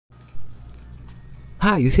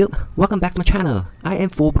Hi YouTube, welcome back to my channel. I am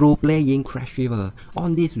 4Bro playing Crash River.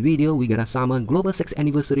 On this video, we're gonna summon Global 6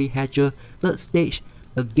 Anniversary Hatcher 3rd stage.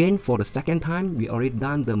 Again for the second time, we already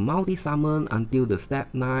done the multi-summon until the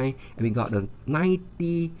step 9 and we got the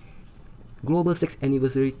 90 Global 6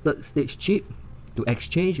 Anniversary 3rd stage chip. To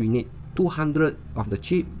exchange, we need 200 of the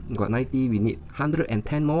chip. We got 90, we need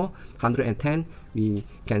 110 more. 110, we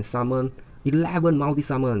can summon 11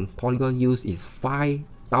 multi-summon. Polygon use is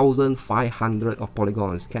 5,500 of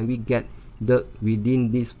polygons. Can we get the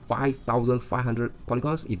within these 5,500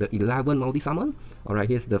 polygons? Is the 11 multi-summon? Alright,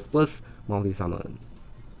 here's the first multi-summon.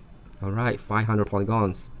 Alright, 500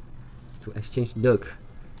 polygons to exchange Dirk.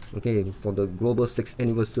 Okay, for the Global 6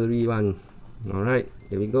 Anniversary one. Alright,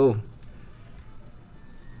 here we go.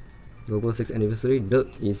 Global 6 Anniversary, Dirk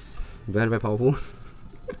is very powerful.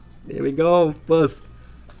 There we go, first.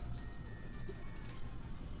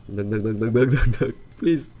 Dirk.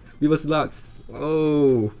 Please, give us lucks.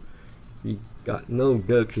 Oh, we got no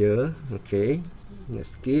Dirk here. Okay, let's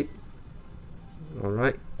skip.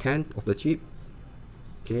 Alright, 10 of the chip.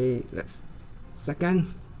 Okay, let's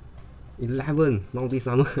second 11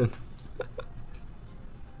 multi-summon.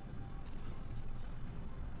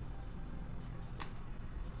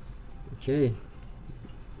 Okay,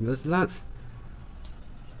 give us lucks.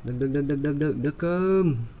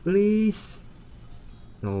 Durkheim, please.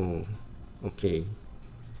 No, okay.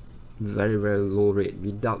 Very low rate.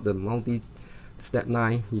 Without the multi step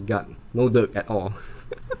 9, we got no Dirk at all.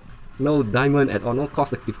 No diamond at all, no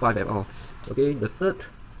cost 65 at all. Okay, the third.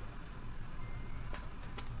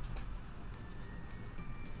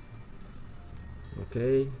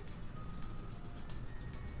 Okay.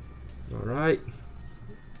 Alright.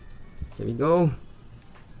 Here we go.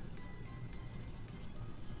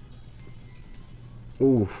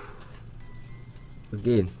 Ooh.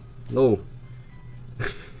 Again. No.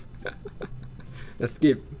 Let's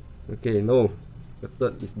skip. Okay, no. The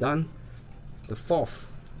third is done. The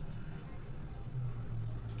fourth.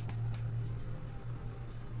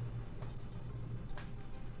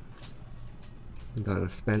 Gonna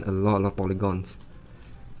spend a lot of polygons.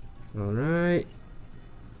 Alright.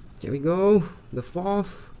 Here we go. The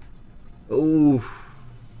fourth. Oh.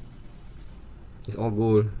 It's all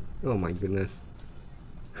gold. Oh my goodness.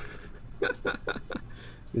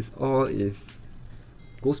 This all is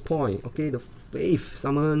ghost point. Okay, the fifth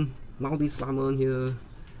summon, multi-summon here.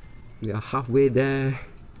 We are halfway there.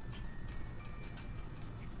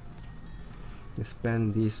 Let's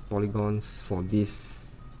spend these polygons for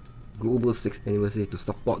this Global 6 Anniversary to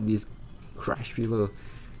support this Crash River.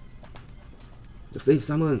 The fifth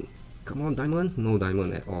summon. Come on, diamond. No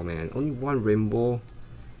diamond at all, man. Only one rainbow.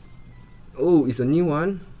 Oh, it's a new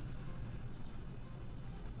one.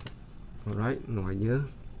 Alright, no idea.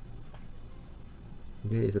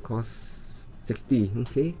 Okay, it's a cost 60.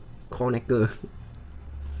 Okay, connector.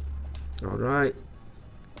 Alright.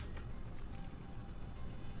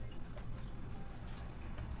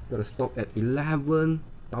 Gotta stop at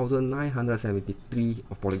 11,973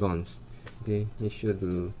 of polygons. Okay, make sure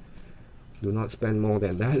to do not spend more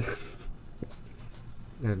than that.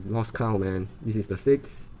 I've lost count, man. This is the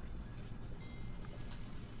 6th.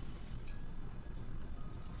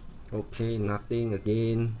 Okay, nothing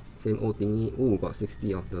again. Same old thingy. Oh, got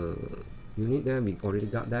 60 of the unit there. We already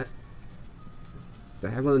got that.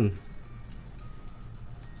 7.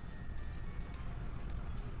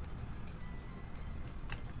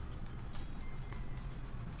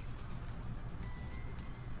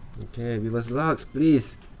 Okay, reverse lucks,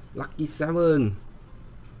 please. Lucky 7.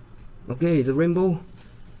 Okay, it's a rainbow.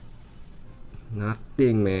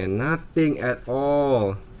 Nothing, man. Nothing at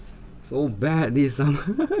all. So bad, this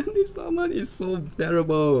summon. This summon is so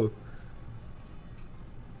terrible.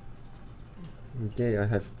 Okay, I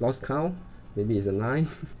have lost count. Maybe it's a 9.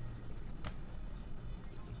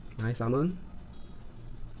 9 summon.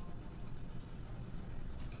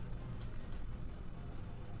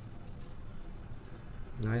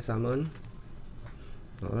 Nice summon.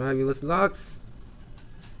 Alright, viewers lucks.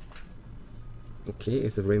 Okay,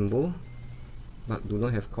 it's a rainbow. But do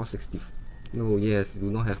not have cost 60. No, yes,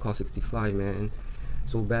 do not have cost 65, man.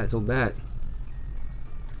 So bad, so bad.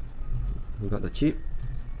 We got the chip.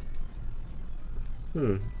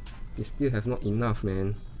 We still have not enough,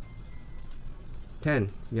 man.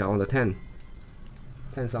 10. We are on the 10.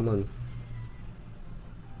 10 summon.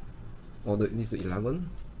 Or this is the 11?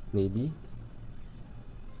 Maybe.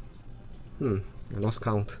 I lost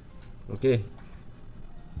count. Okay.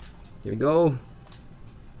 Here we go.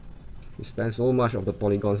 We spend so much of the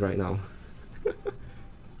polygons right now.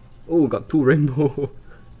 Oh, got 2 rainbow.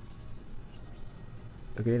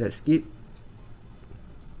 Okay, let's skip.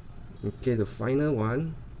 Okay, the final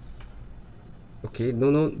one. Okay,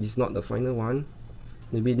 no, it's not the final one.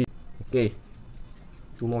 Maybe this. Okay,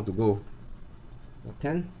 2 more to go.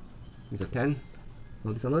 10. It's a 10.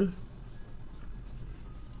 Multi-summon.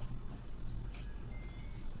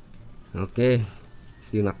 Okay,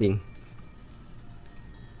 still nothing.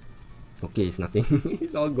 Okay, it's nothing.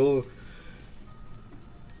 It's all gold.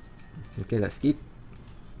 Okay, let's skip.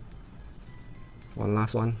 One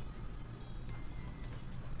last one.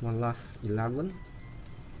 One last 11.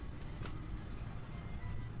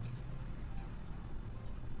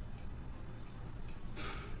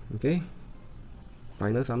 Okay,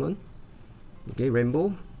 final summon. Okay,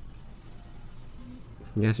 rainbow.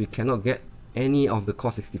 Yes, we cannot get any of the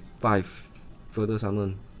cost 65 further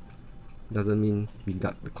summon. Doesn't mean we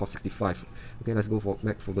got the cost 65. Okay, let's go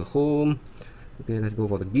back for the home. Okay, let's go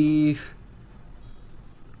for the gift.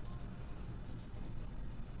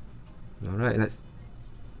 Alright, let's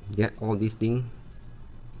get all these things.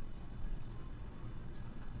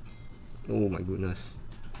 Oh my goodness.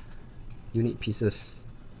 Unit pieces.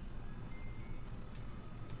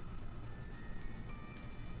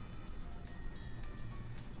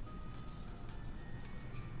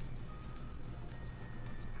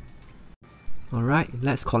 Alright,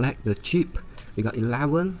 let's collect the chip. We got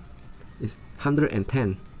 11. It's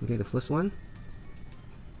 110. Okay, the first one.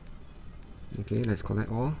 Okay, let's collect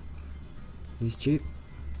all this chip.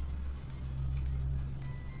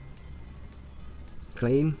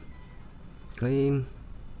 Claim. Claim.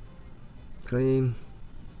 Claim.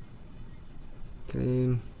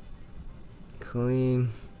 Claim. Claim.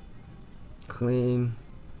 Claim.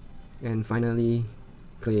 And finally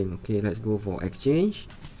claim. Okay, let's go for exchange.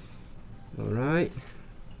 Alright,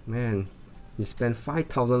 man, we spent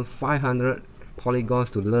 5,500 polygons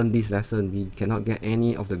to learn this lesson. We cannot get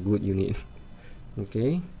any of the good unit.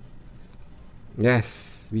 Okay,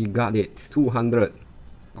 yes, we got it. 200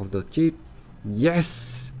 of the chip.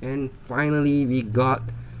 Yes, and finally we got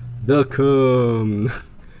Durkheim.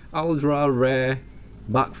 Ultra rare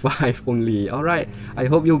Bug 5 only. Alright, I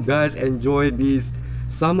hope you guys enjoyed this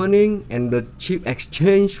summoning and the chip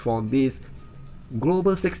exchange for this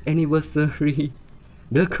Global 6th Anniversary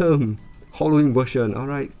Durkheim Halloween version.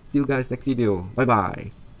 Alright, see you guys next video. Bye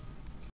bye.